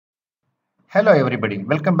Hello everybody,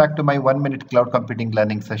 welcome back to my 1 minute cloud computing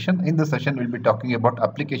learning session. In this session, we'll be talking about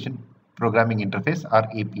application programming interface or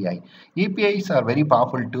API. APIs are very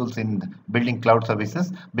powerful tools in building cloud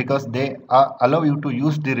services because they allow you to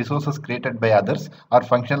use the resources created by others or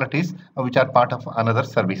functionalities which are part of another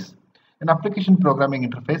service. An application programming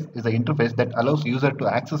interface is an interface that allows user to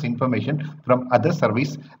access information from other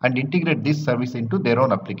service and integrate this service into their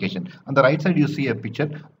own application. On the right side, you see a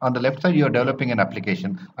picture. On the left side, you are developing an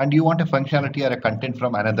application and you want a functionality or a content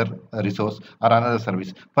from another resource or another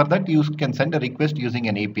service. For that, you can send a request using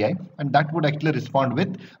an API and that would actually respond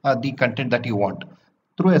with the content that you want.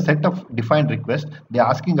 Through a set of defined requests, the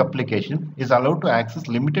asking application is allowed to access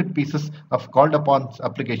limited pieces of called upon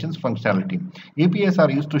applications functionality. APIs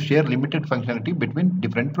are used to share limited functionality between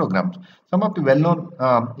different programs. Some of the well-known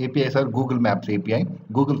APIs are Google Maps API,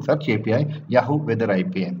 Google Search API, Yahoo Weather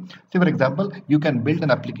API. So for example, you can build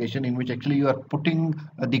an application in which actually you are putting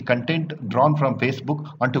the content drawn from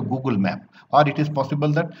Facebook onto Google Map. Or it is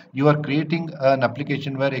possible that you are creating an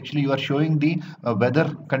application where actually you are showing the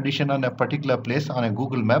weather condition on a particular place on a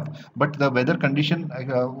Google Map, but the weather condition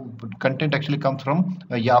content actually comes from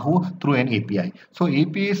Yahoo through an API. So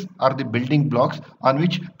APIs are the building blocks on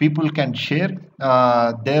which people can share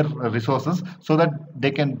their resources so that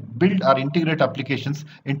they can build or integrate applications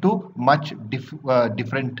into much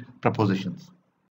different propositions.